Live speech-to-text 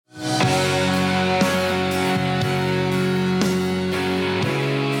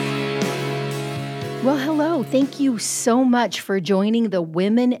Thank you so much for joining the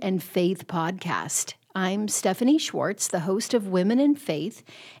Women and Faith podcast. I'm Stephanie Schwartz, the host of Women and Faith,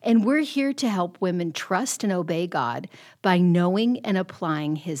 and we're here to help women trust and obey God by knowing and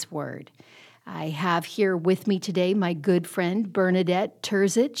applying His Word. I have here with me today my good friend Bernadette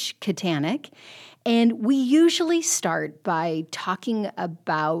Terzic-Katanik, and we usually start by talking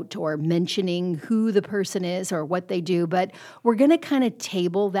about or mentioning who the person is or what they do, but we're going to kind of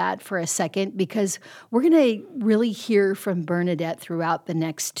table that for a second because we're going to really hear from Bernadette throughout the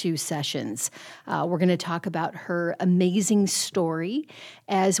next two sessions. We're going to talk about her amazing story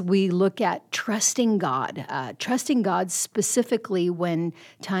as we look at trusting God specifically when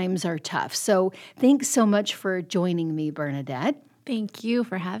times are tough. So thanks so much for joining me, Bernadette. Thank you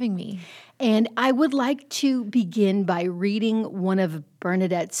for having me. And I would like to begin by reading one of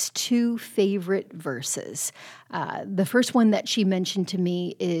Bernadette's two favorite verses. The first one that she mentioned to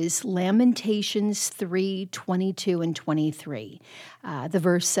me is Lamentations 3:22 and 23. The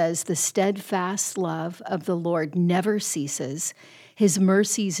verse says, "The steadfast love of the Lord never ceases. His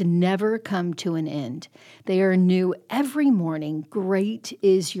mercies never come to an end. They are new every morning. Great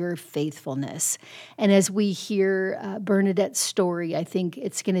is your faithfulness." And as we hear Bernadette's story, I think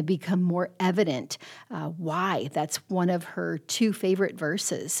it's going to become more evident why that's one of her two favorite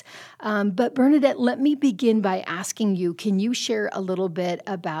verses. But Bernadette, let me begin by asking you, can you share a little bit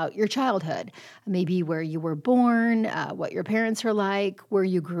about your childhood? Maybe where you were born, what your parents are like, where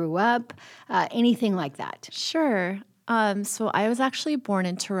you grew up, anything like that. Sure. So I was actually born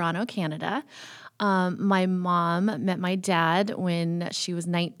in Toronto, Canada. My mom met my dad when she was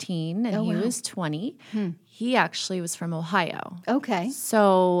 19 and he was 20. He actually was from Ohio. Okay.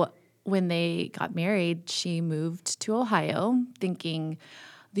 So when they got married, she moved to Ohio thinking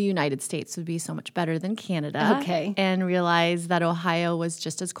the United States would be so much better than Canada. Okay. And realized that Ohio was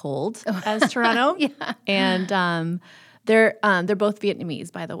just as cold as Toronto. Yeah. And they're both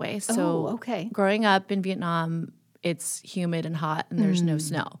Vietnamese, by the way. So okay. growing up in Vietnam, it's humid and hot and there's no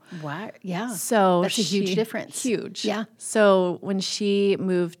snow. Wow. Yeah. So That's a huge difference. Huge. Yeah. So when she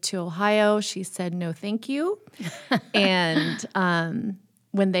moved to Ohio, she said, "No, thank you." And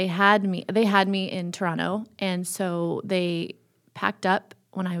when they had me in Toronto. And so they packed up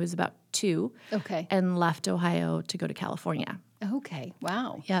when I was about 2 Okay. and left Ohio to go to California. Okay.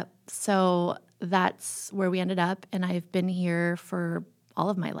 Wow. Yep. So that's where we ended up. And I've been here for all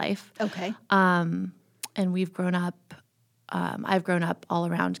of my life. Okay. And we've grown up, I've grown up all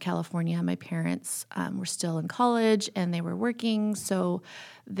around California. My parents were still in college and they were working. So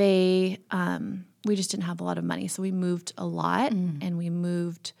we just didn't have a lot of money. So we moved a lot and we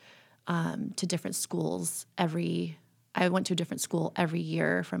moved to different schools I went to a different school every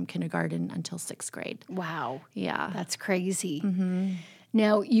year from kindergarten until 6th grade. Wow. Yeah. That's crazy.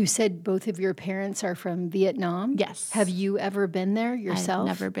 Now, you said both of your parents are from Vietnam? Yes. Have you ever been there yourself?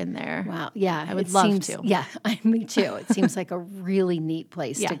 I've never been there. Wow. Yeah. I would love to. Yeah, me too. It seems like a really neat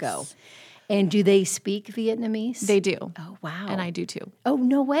place to go. Yes. And do they speak Vietnamese? They do. Oh, wow. And I do too. Oh,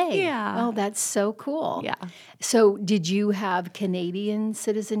 no way. Yeah. Oh, that's so cool. Yeah. So did you have Canadian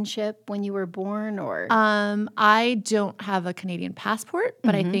citizenship when you were born or? I don't have a Canadian passport,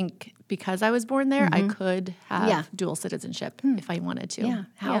 but I think because I was born there, I could have dual citizenship if I wanted to. Yeah,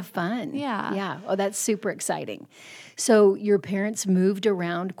 how fun. Yeah. Yeah. Oh, that's super exciting. So your parents moved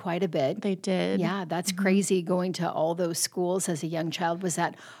around quite a bit. They did. Yeah, that's crazy going to all those schools as a young child. Was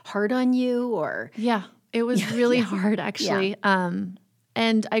that hard on you or? Yeah, it was really hard actually.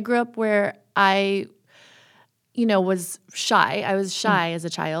 And I grew up where I was shy. I was shy as a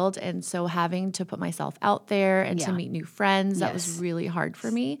child. And so having to put myself out there and to meet new friends, that was really hard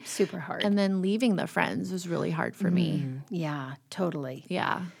for me. Super hard. And then leaving the friends was really hard for me. Yeah, totally.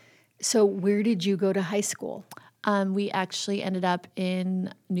 Yeah. So where did you go to high school? We actually ended up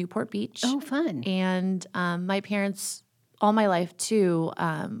in Newport Beach. Oh, fun. And my parents, all my life too,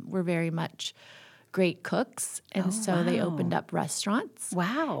 were very much great cooks. And so they opened up restaurants.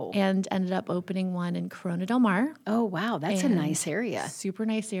 Wow. And ended up opening one in Corona Del Mar. Oh, wow. That's a nice area. Super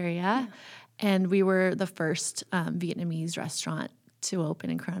nice area. And we were the first Vietnamese restaurant to open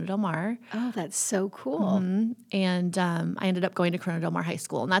in Corona Del Mar. Oh, that's so cool. And I ended up going to Corona Del Mar High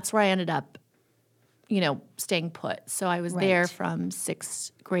School. And that's where I ended up, staying put. So I was there from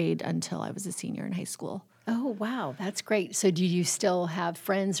 6th grade until I was a senior in high school. Oh, wow. That's great. So do you still have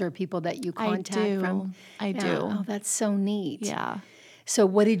friends or people that you contact from? I do. Oh, that's so neat. Yeah. So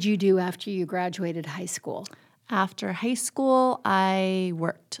what did you do after you graduated high school? After high school, I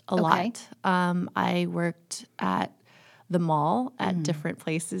worked a lot. I worked at the mall, at different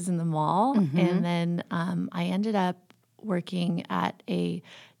places in the mall. And then I ended up working at a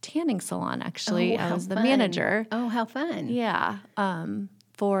tanning salon, actually. Oh, I how was the fun. manager. Oh, how fun. Yeah,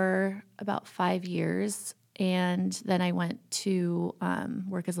 for about 5 years. And then I went to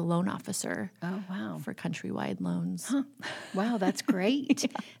work as a loan officer Oh, wow. for Countrywide Loans. Huh. Wow, that's great.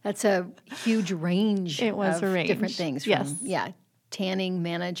 That's a huge range It was of a range. different things Yes. from, tanning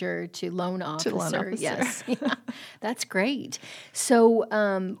manager to loan officer. loan officer. Yes. Yeah, that's great. So,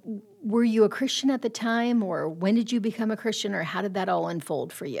 were you a Christian at the time, or when did you become a Christian, or how did that all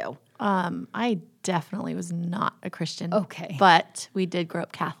unfold for you? I definitely was not a Christian. Okay. But we did grow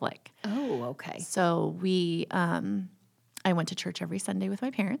up Catholic. Oh, okay. So I went to church every Sunday with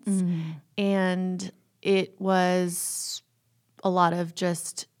my parents, and it was a lot of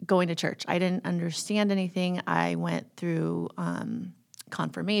just going to church. I didn't understand anything. I went through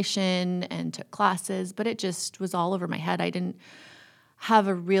confirmation and took classes, but it just was all over my head. I didn't have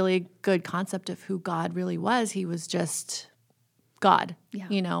a really good concept of who God really was. He was just God. Yeah.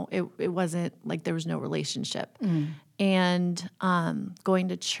 It wasn't like there was no relationship. And going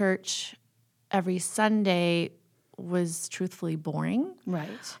to church every Sunday was truthfully boring.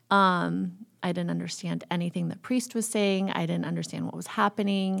 Right. I didn't understand anything the priest was saying. I didn't understand what was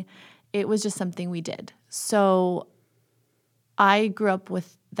happening. It was just something we did. So I grew up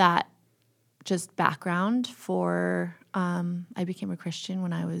with that just background I became a Christian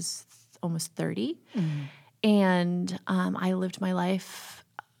when I was almost 30. And I lived my life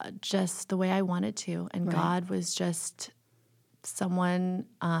just the way I wanted to. And Right. God was just someone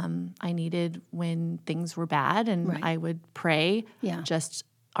I needed when things were bad. And Right. I would pray just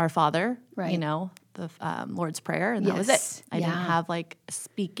our Father, Right. the Lord's Prayer, and that was Yes. it. I didn't Yeah. have like a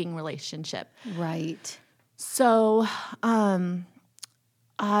speaking relationship. Right. So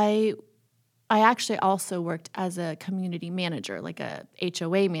I actually also worked as a community manager, like a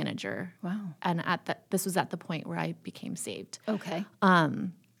HOA manager. Wow. And this was at the point where I became saved. Okay.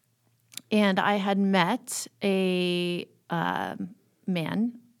 And I had met a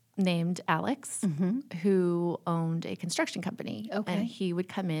man named Alex who owned a construction company. Okay. And he would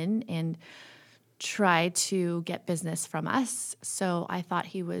come in and try to get business from us. So I thought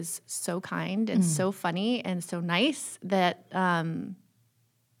he was so kind and so funny and so nice that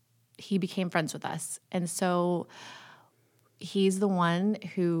he became friends with us. And so he's the one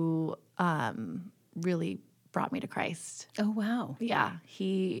who really brought me to Christ. Oh, wow. Yeah,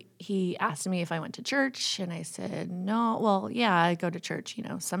 he asked me if I went to church, and I said, no. Well, yeah, I go to church,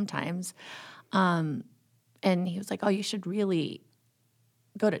 sometimes. And he was like, oh, you should really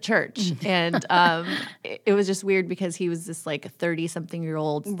go to church. And it was just weird because he was this like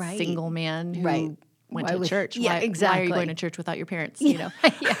 30-something-year-old Right. single man who Right. went Why to would- church. yeah, Why are exactly. you going to church without your parents? Yeah,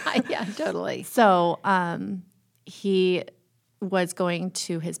 totally. So he was going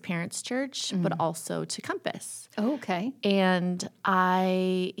to his parents' church, but also to Compass. Oh, okay. And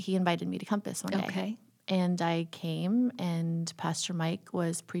he invited me to Compass one day. Okay. And I came, and Pastor Mike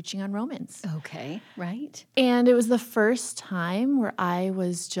was preaching on Romans. Okay. Right. And it was the first time where I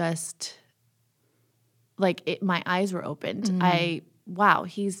was just like, my eyes were opened. Wow,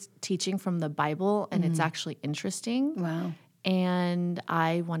 he's teaching from the Bible, and it's actually interesting. Wow. And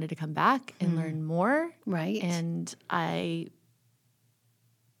I wanted to come back and learn more. Right. And I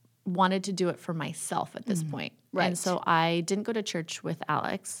wanted to do it for myself at this point. Right. And so I didn't go to church with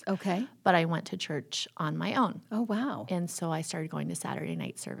Alex, Okay. but I went to church on my own. Oh, wow. And so I started going to Saturday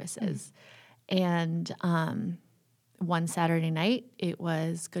night services. And one Saturday night, it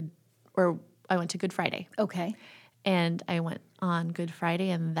was I went to Good Friday. Okay. And I went on Good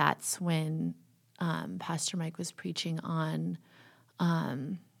Friday, and that's when Pastor Mike was preaching on,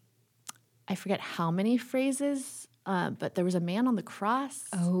 I forget how many phrases, but there was a man on the cross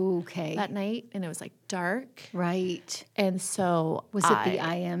Okay. that night, and it was like dark. Right. And so Was it the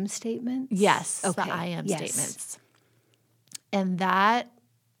I am statements? Yes, Okay. the I am Yes. statements. And that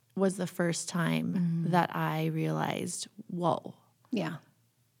was the first time that I realized, whoa, Yeah.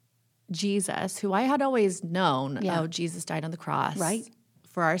 Jesus, who I had always known, Yeah. Jesus died on the cross Right.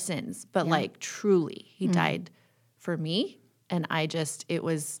 for our sins, but like truly, he died for me. And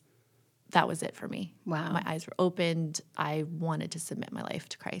that was it for me. Wow. My eyes were opened. I wanted to submit my life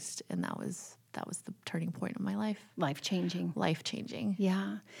to Christ. And that was the turning point of my life. Life changing. Life changing.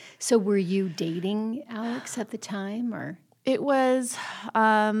 Yeah. So were you dating Alex at the time, or? It was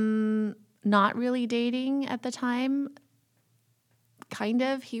not really dating at the time. Kind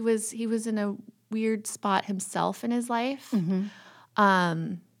of. He was in a weird spot himself in his life.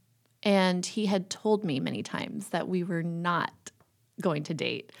 And he had told me many times that we were not going to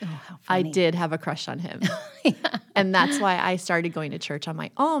date. Oh, how I funny. did have a crush on him. And that's why I started going to church on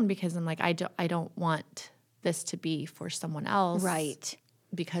my own, because I'm like, I don't want this to be for someone else. Right.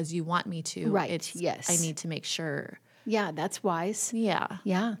 Because you want me to. Right. Yes. I need to make sure. Yeah, that's wise. Yeah.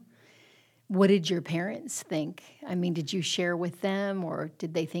 Yeah. What did your parents think? I mean, did you share with them, or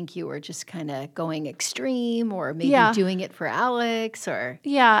did they think you were just kind of going extreme, or maybe Yeah. doing it for Alex, or?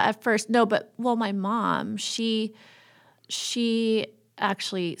 Yeah, at first. No, but my mom, she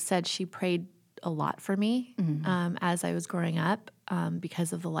actually said she prayed a lot for me as I was growing up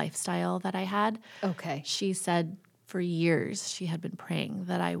because of the lifestyle that I had. Okay. She said for years she had been praying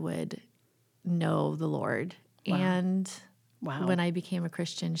that I would know the Lord. Wow. And Wow. when I became a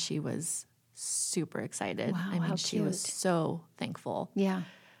Christian, she was super excited. Wow, I mean, how she was cute. so thankful. Yeah.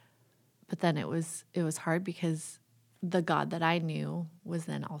 But then it was hard because the God that I knew was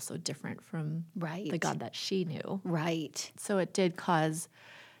then also different from Right. the God that she knew. Right. So it did cause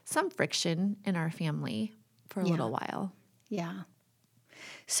some friction in our family for a Yeah. little while. Yeah.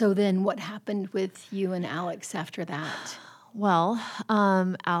 So then what happened with you and Alex after that? Well,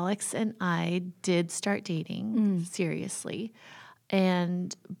 Alex and I did start dating seriously.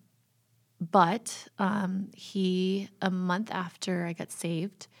 But he, a month after I got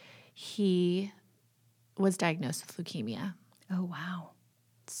saved, he was diagnosed with leukemia. Oh, wow.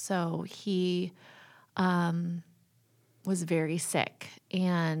 So he was very sick.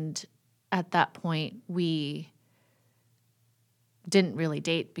 And at that point, we didn't really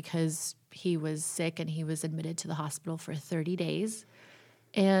date because he was sick and he was admitted to the hospital for 30 days.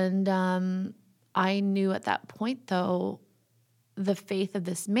 And I knew at that point, though, the faith of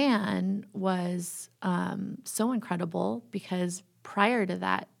this man was so incredible because prior to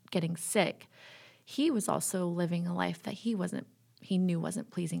that getting sick, he was also living a life that he knew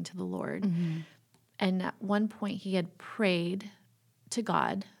wasn't pleasing to the Lord. Mm-hmm. And at one point he had prayed to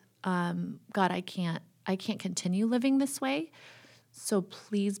God, God, I can't continue living this way. So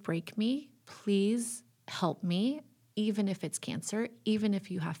please break me. Please help me, even if it's cancer, even if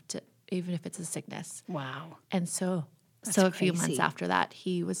it's a sickness. Wow. And so That's a few months crazy. after that,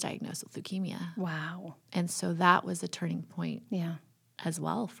 he was diagnosed with leukemia. Wow. And so that was a turning point Yeah. as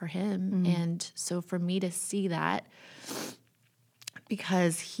well for him. And so for me to see that,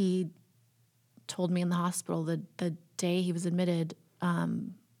 because he told me in the hospital the day he was admitted,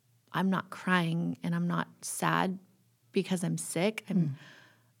 I'm not crying and I'm not sad because I'm sick.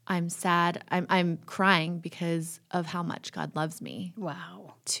 I'm sad. I'm crying because of how much God loves me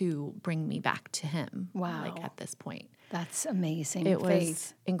Wow. to bring me back to him. Wow. Like at this point. That's amazing. It faith.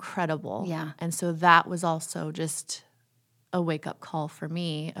 was incredible. Yeah. And so that was also just a wake-up call for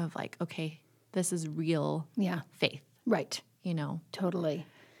me of like, okay, this is real Yeah. faith, Right. you know? Totally.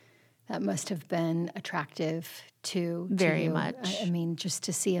 That must have been attractive to Very you. much. I mean, just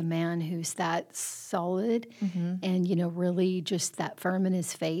to see a man who's that solid and, really just that firm in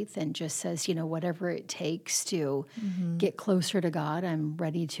his faith and just says, whatever it takes to get closer to God, I'm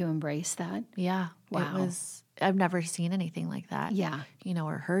ready to embrace that. Yeah. Wow. I've never seen anything like that. Yeah.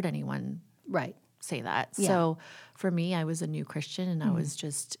 Or heard anyone Right. say that. Yeah. So for me, I was a new Christian and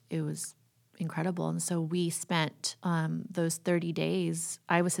it was incredible. And so we spent those 30 days,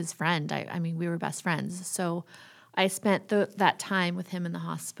 I was his friend. I mean, we were best friends. So I spent that time with him in the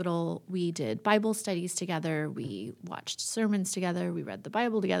hospital. We did Bible studies together. We watched sermons together. We read the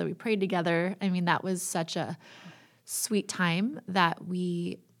Bible together. We prayed together. I mean, that was such a sweet time that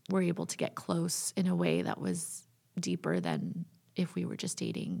we were able to get close in a way that was deeper than if we were just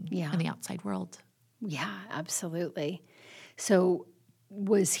dating in the outside world. Yeah, absolutely. So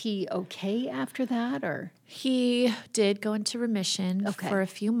was he okay after that, or? He did go into remission for a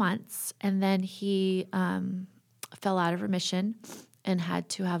few months, and then he fell out of remission and had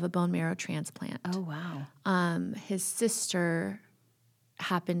to have a bone marrow transplant. Oh, wow. His sister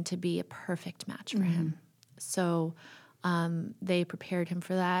happened to be a perfect match for him. So they prepared him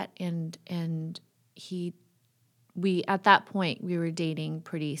for that, and we at that point we were dating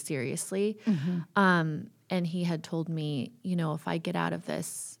pretty seriously. And he had told me, if I get out of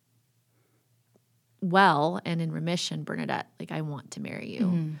this well and in remission, Bernadette, like I want to marry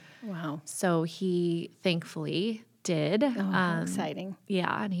you. Wow. So he thankfully did. Oh, how exciting.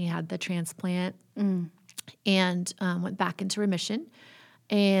 Yeah, and he had the transplant and went back into remission.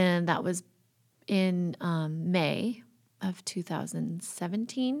 And that was in May of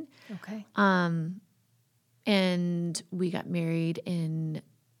 2017. Okay. And we got married in,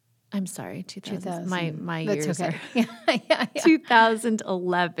 I'm sorry, 2000. My That's years okay. are Yeah.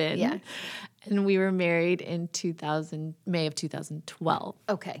 2011. Yeah. And we were married in May of 2012.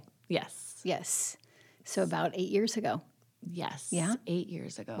 Okay. Yes. Yes. So about 8 years ago. Yes. Yeah? 8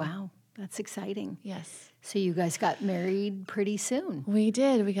 years ago. Wow. That's exciting. Yes. So you guys got married pretty soon. We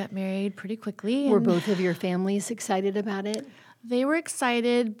did. We got married pretty quickly. Were and both of your families excited about it? They were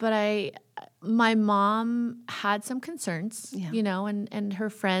excited, but my mom had some concerns, Yeah. and her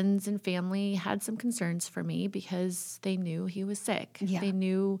friends and family had some concerns for me because they knew he was sick. Yeah. They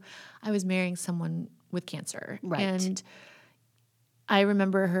knew I was marrying someone with cancer. Right. And I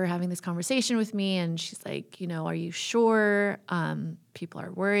remember her having this conversation with me, and she's like, are you sure? People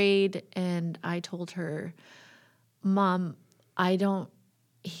are worried. And I told her, Mom,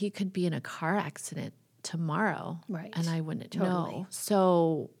 he could be in a car accident tomorrow. Right. And I wouldn't Totally. know.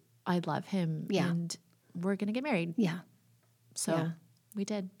 So I love him. Yeah. And we're going to get married. Yeah. So Yeah. we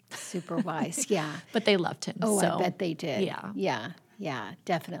did. Super wise. Yeah. But they loved him. Oh, so. I bet they did. Yeah. Yeah. Yeah,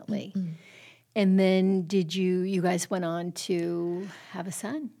 definitely. And then you guys went on to have a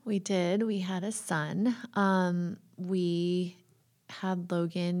son? We did. We had a son. We had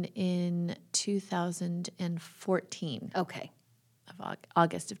Logan in 2014, Okay. of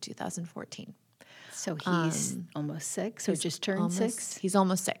August of 2014. So he's almost 6, or just turned 6? He's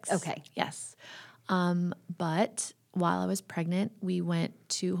almost 6. Okay. Yes. But while I was pregnant, we went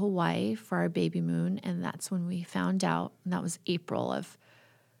to Hawaii for our baby moon, and that's when we found out, and that was April of,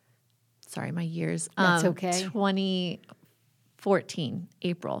 sorry, my years. That's okay. 2014,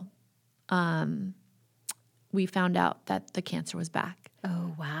 April. We found out that the cancer was back.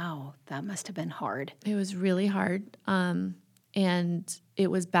 Oh, wow. That must have been hard. It was really hard. And it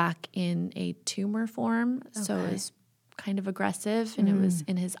was back in a tumor form. So it was kind of aggressive, and it was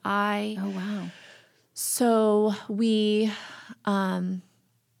in his eye. Oh, wow. So we,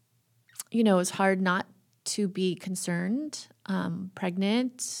 it was hard not to be concerned,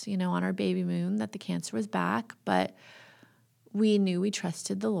 pregnant, on our baby moon, that the cancer was back. But we knew we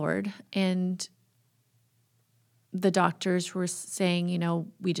trusted the Lord, and the doctors were saying,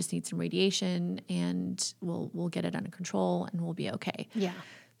 we just need some radiation, and we'll get it under control, and we'll be okay. Yeah.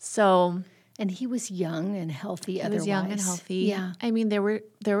 So And he was young and healthy he otherwise. was young and healthy. Yeah. I mean, there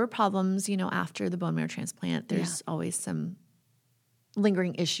were problems, after the bone marrow transplant. There's always some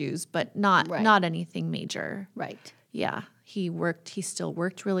lingering issues, but not anything major. Right. Yeah. He still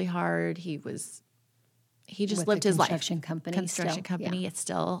worked really hard. He just With lived the his life. construction company Construction still, company. yeah. It's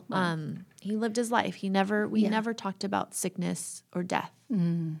still, he lived his life. We never talked about sickness or death.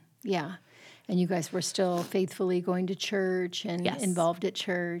 Yeah. And you guys were still faithfully going to church and Yes. involved at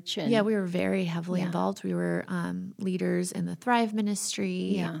church. And Yeah, we were very heavily involved. We were leaders in the Thrive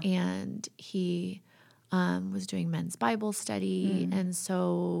Ministry, Yeah. and he was doing men's Bible study. And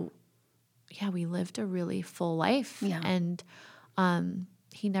so, we lived a really full life. Yeah. And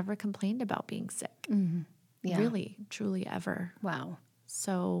he never complained about being sick, Yeah. really, truly ever. Wow.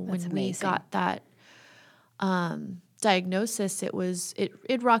 So That's when we amazing. got that diagnosis,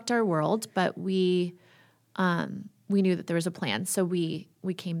 it rocked our world, but we knew that there was a plan. So we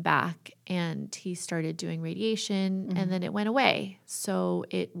came back, and he started doing radiation, and then it went away. So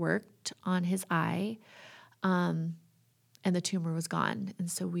it worked on his eye, and the tumor was gone. And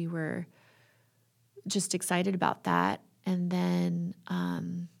so we were just excited about that. And then I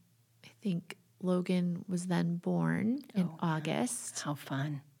think Logan was then born in August. How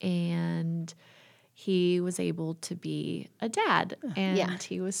fun. And he was able to be a dad, and Yeah.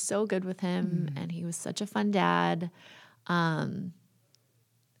 he was so good with him, and he was such a fun dad.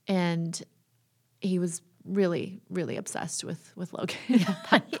 And he was really, really obsessed with Logan at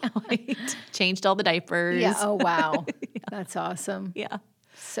that point. Changed all the diapers. Yeah. Oh, wow. That's awesome. Yeah.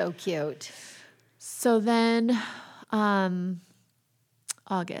 So cute. So then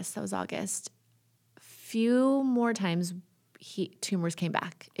August, that was August. Few more times tumors came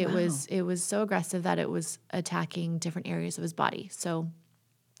back. It was so aggressive that it was attacking different areas of his body. So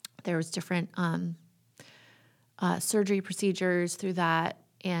there was different surgery procedures through that,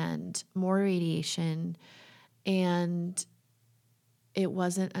 and more radiation. And it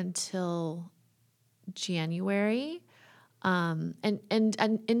wasn't until January, and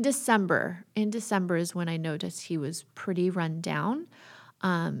in December is when I noticed he was pretty run down,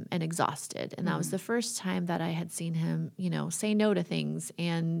 and exhausted. And that was the first time that I had seen him, say no to things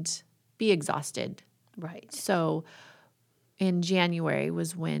and be exhausted. Right. So in January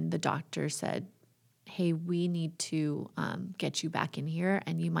was when the doctor said, hey, we need to get you back in here,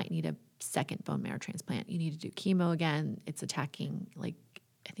 and you might need a second bone marrow transplant. You need to do chemo again. It's attacking, I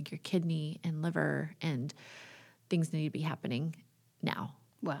think, your kidney and liver, and things need to be happening now.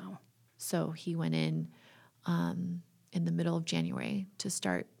 Wow. So he went in the middle of January to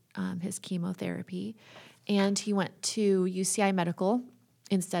start his chemotherapy, and he went to UCI Medical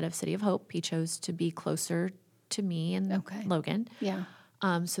instead of City of Hope. He chose to be closer to me and Okay. Logan. Yeah.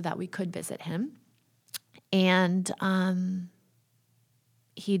 so that we could visit him. And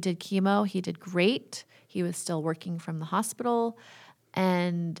he did chemo. He did great. He was still working from the hospital.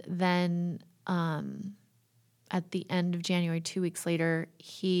 And then at the end of January, 2 weeks later,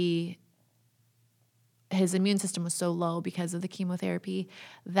 his immune system was so low because of the chemotherapy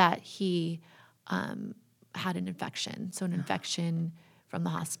that he had an infection. So an infection from the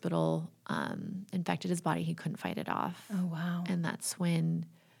hospital infected his body. He couldn't fight it off. Oh, wow. And that's when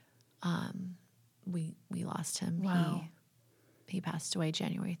we lost him. Wow. He passed away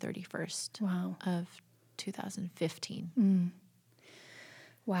January 31st Wow. of 2015.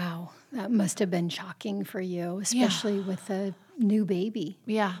 Wow. That must have been shocking for you, especially with a new baby.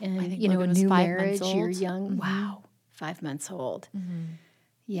 Yeah. And, I think a Logan was new 5 marriage, months you're old. young. Wow. 5 months old.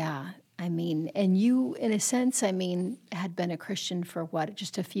 Yeah. I mean, and you, in a sense, had been a Christian for what,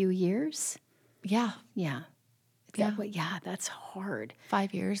 just a few years? Yeah. Yeah. Yeah, that's hard.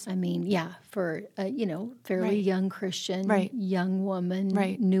 5 years. For a, fairly Right. young Christian, Right. young woman,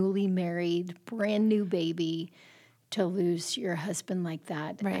 Right. newly married, brand new baby, to lose your husband like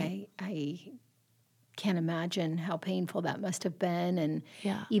that. Right. I can't imagine how painful that must have been, and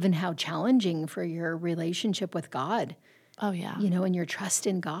Yeah. even how challenging for your relationship with God, Oh, yeah. and your trust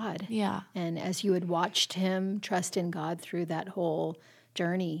in God. Yeah. And as you had watched him trust in God through that whole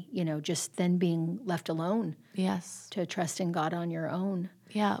journey, just then being left alone Yes. to trust in God on your own.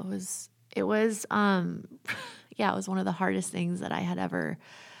 Yeah, it was it was one of the hardest things that I had ever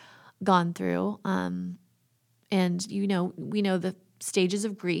gone through. And we know the stages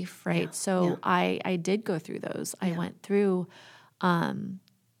of grief, right? Yeah, So yeah. I did go through those. I went through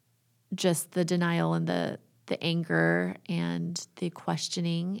just the denial and the anger and the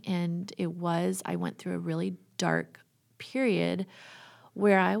questioning, and I went through a really dark period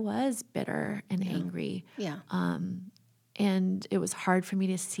where I was bitter and angry. Yeah. And it was hard for me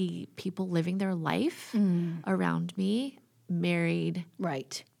to see people living their life around me, married,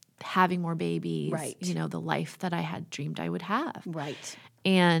 Right. having more babies, Right. The life that I had dreamed I would have. Right.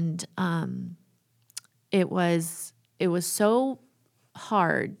 And it was so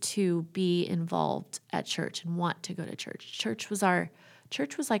hard to be involved at church and want to go to church. Church was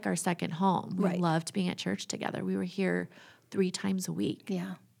like our second home. We Right. loved being at church together. We were here 3 times a week.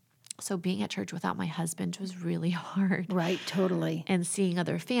 Yeah. So being at church without my husband was really hard. Right. Totally. And seeing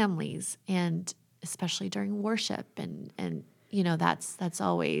other families, and especially during worship, and that's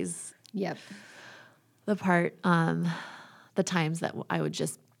always Yep. the part, the times that I would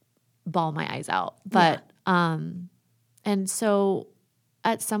just bawl my eyes out. But and so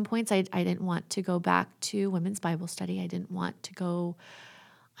at some points I didn't want to go back to women's Bible study. I didn't want to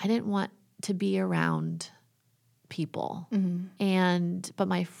be around people. But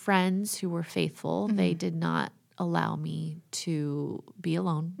my friends who were faithful, they did not allow me to be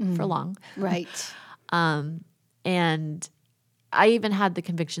alone for long. Right. And I even had the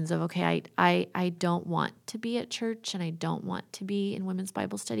convictions of, okay, I don't want to be at church and I don't want to be in women's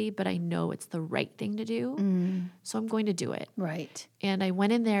Bible study, but I know it's the right thing to do. So I'm going to do it. Right. And I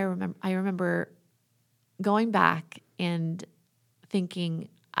went in there. I remember going back and thinking,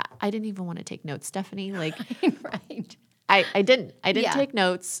 I didn't even want to take notes, Stephanie. Like, Right. I didn't Yeah. take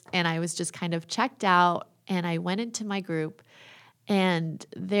notes, and I was just kind of checked out, and I went into my group, and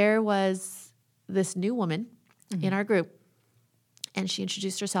there was this new woman in our group, and she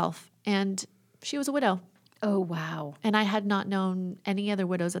introduced herself, and she was a widow. Oh, wow. And I had not known any other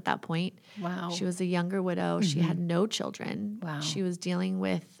widows at that point. Wow. She was a younger widow. She had no children. Wow. She was dealing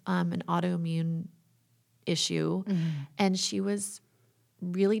with an autoimmune issue, and she was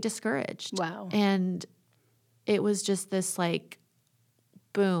really discouraged. Wow. And it was just this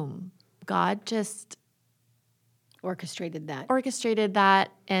boom. God just Orchestrated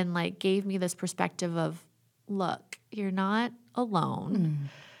that. and gave me this perspective of, look, you're not alone.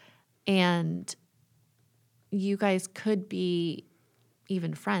 And you guys could be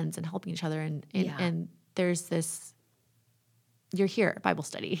even friends and helping each other. And there's this, you're here at Bible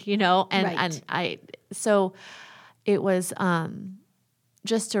study, Right. So it was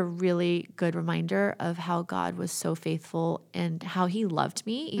just a really good reminder of how God was so faithful and how he loved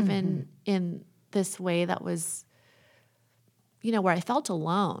me, even in this way that was, where I felt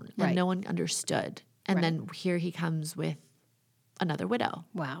alone and Right. no one understood. And Right. then here he comes with another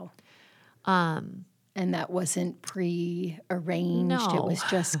Wow. And that wasn't pre-arranged. No. It was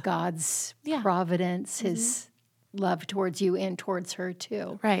just God's Yeah. providence, his love towards you and towards her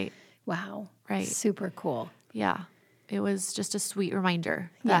too. Right. Wow. Right. Super cool. Yeah. It was just a sweet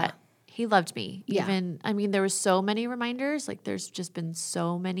reminder Yeah. that he loved me. Yeah. There were so many reminders. There's just been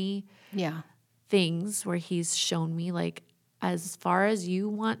so many Yeah. things where he's shown me as far as you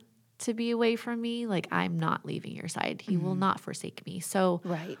want to be away from me, like I'm not leaving your side. He will not forsake me. So,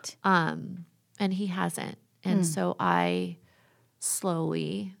 Right. and he hasn't. And so I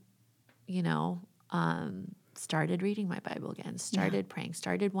slowly, you know, started reading my Bible again, started praying,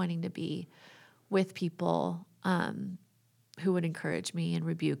 started wanting to be with people, who would encourage me and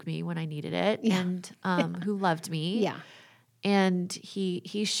rebuke me when I needed it, and who loved me. Yeah. And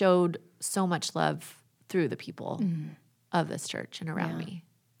he showed so much love through the people of this church and around me.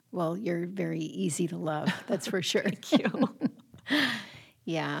 Well, you're very easy to love. That's for sure. Thank you.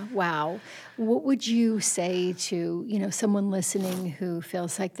 Yeah. Wow. What would you say to, someone listening who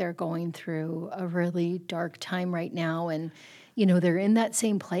feels like they're going through a really dark time right now and, they're in that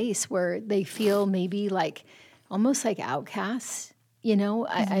same place where they feel maybe like almost like outcasts,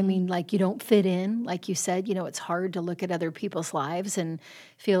 I mean, like you don't fit in, like you said, it's hard to look at other people's lives and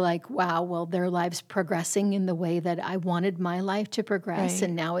feel like, wow, well, their life's progressing in the way that I wanted my life to progress. Right.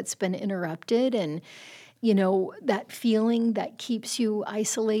 And now it's been interrupted. And, that feeling that keeps you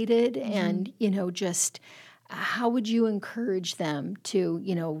isolated and, just how would you encourage them to,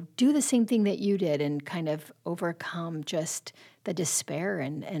 do the same thing that you did and kind of overcome just the despair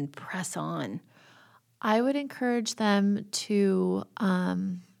and press on? I would encourage them to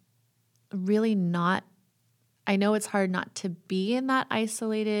really not, I know it's hard not to be in that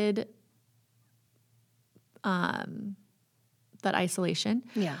isolated, that isolation.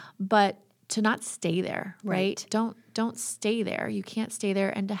 Yeah. But to not stay there, right? Right. Don't stay there. You can't stay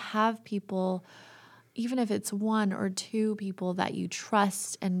there. And to have people, even if it's one or two people that you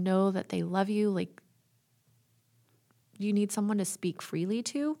trust and know that they love you, like you need someone to speak freely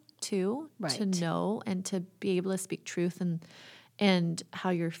to Right. to know and to be able to speak truth and how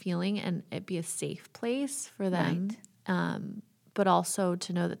you're feeling and it be a safe place for them. But also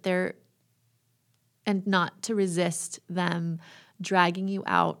to know that they're, and not to resist them dragging you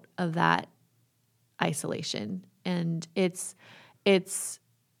out of that isolation. And it's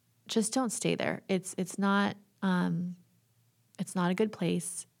just don't stay there. It's not a good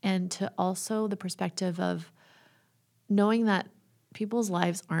place. And to also the perspective of knowing that people's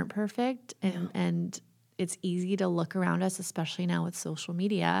lives aren't perfect and it's easy to look around us, especially now with social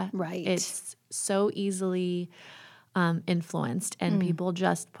media. Right. It's so easily influenced and people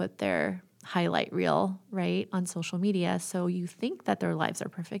just put their highlight reel, right, on social media. So you think that their lives are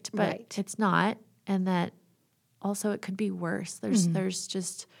perfect, but Right. it's not. And that also it could be worse.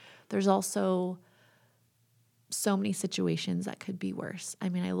 There's also so many situations that could be worse. I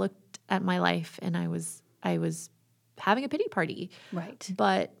mean, I looked at my life and I was having a pity party. Right.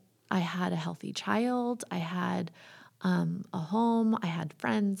 But I had a healthy child. I had a home. I had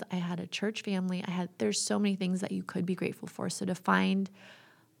friends. I had a church family. There's so many things that you could be grateful for. So to find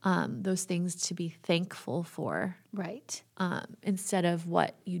those things to be thankful for, Right. instead of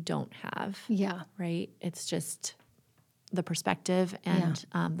what you don't have. Yeah. Right. It's just the perspective and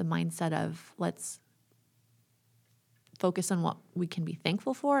the mindset of let's focus on what we can be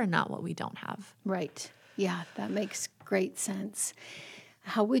thankful for and not what we don't have. Right. Yeah, that makes great sense.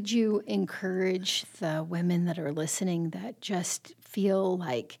 How would you encourage the women that are listening that just feel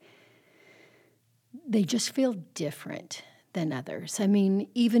like they just feel different than others? I mean,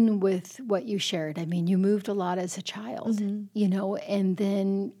 even with what you shared, I mean, you moved a lot as a child, and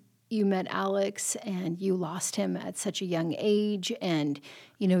then you met Alex and you lost him at such a young age and,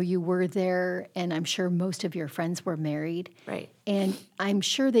 you were there and I'm sure most of your friends were married. Right. And I'm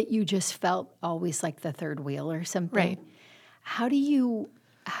sure that you just felt always like the third wheel or something. Right. How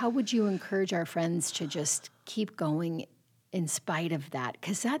would you encourage our friends to just keep going in spite of that?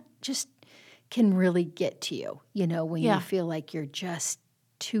 Because that just can really get to you, when you feel like you're just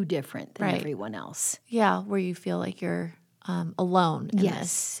too different than everyone else. Yeah, where you feel like you're alone in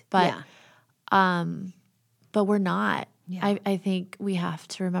this. But we're not. Yeah. I think we have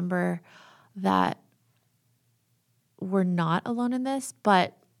to remember that we're not alone in this,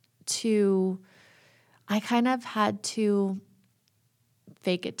 but I kind of had to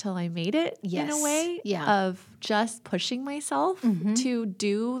fake it till I made it in a way of just pushing myself to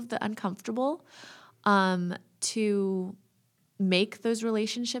do the uncomfortable, to make those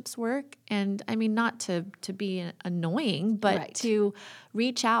relationships work. And I mean, not to be annoying, but to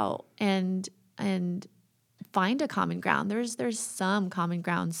reach out and find a common ground. There's some common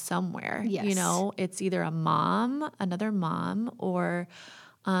ground somewhere. Yes. It's either another mom, or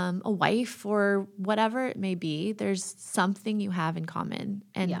a wife, or whatever it may be. There's something you have in common.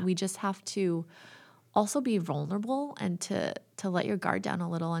 And we just have to also be vulnerable and to let your guard down a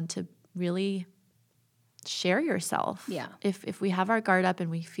little and to really share yourself. Yeah. If we have our guard up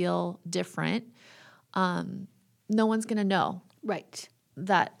and we feel different, no one's going to know Right.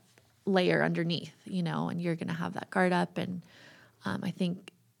 that layer underneath, and you're going to have that guard up. And I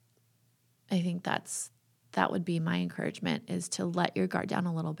think that would be my encouragement, is to let your guard down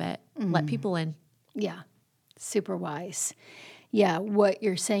a little bit, let people in. Yeah. Super wise. Yeah. What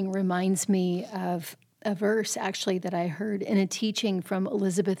you're saying reminds me of a verse actually that I heard in a teaching from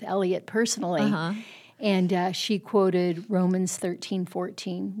Elizabeth Elliot personally. Uh-huh. And she quoted Romans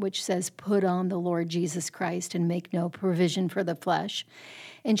 13:14, which says, "Put on the Lord Jesus Christ and make no provision for the flesh."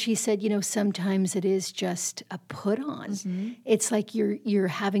 And she said, sometimes it is just a put on. Mm-hmm. It's like you're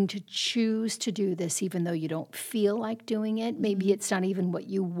having to choose to do this even though you don't feel like doing it. Maybe it's not even what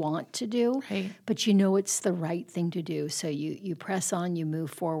you want to do, Right. but it's the right thing to do. So you press on, you move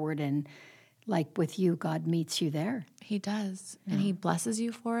forward, and like with you, God meets you there. He does. And he blesses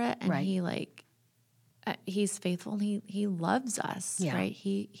you for it. And Right. he's faithful, and he loves us, Yeah. right?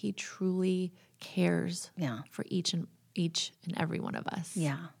 He truly cares Yeah. for each and every one of us.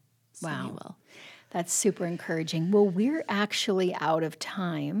 Yeah. So he Wow. will. That's super encouraging. Well, we're actually out of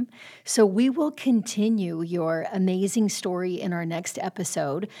time, so we will continue your amazing story in our next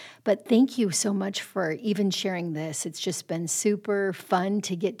episode. But thank you so much for even sharing this. It's just been super fun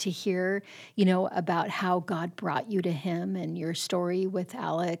to get to hear, about how God brought you to him, and your story with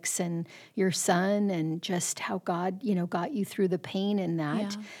Alex and your son, and just how God, got you through the pain in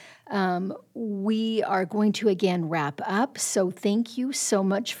that. Yeah. We are going to again wrap up. So thank you so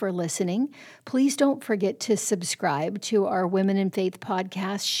much for listening. Please don't forget to subscribe to our Women in Faith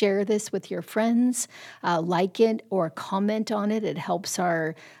podcast. Share this with your friends, like it or comment on it. It helps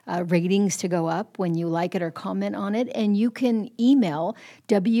our ratings to go up when you like it or comment on it. And you can email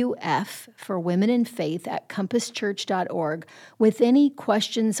WF for Women in Faith at compasschurch.org with any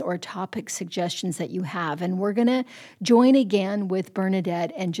questions or topic suggestions that you have. And we're going to join again with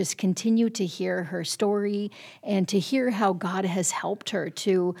Bernadette and just continue to hear her story and to hear how God has helped her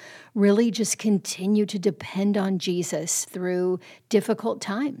to really just continue to depend on Jesus through difficult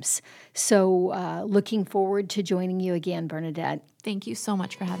times. So looking forward to joining you again, Bernadette. Thank you so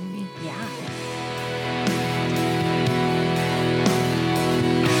much for having me. Yeah.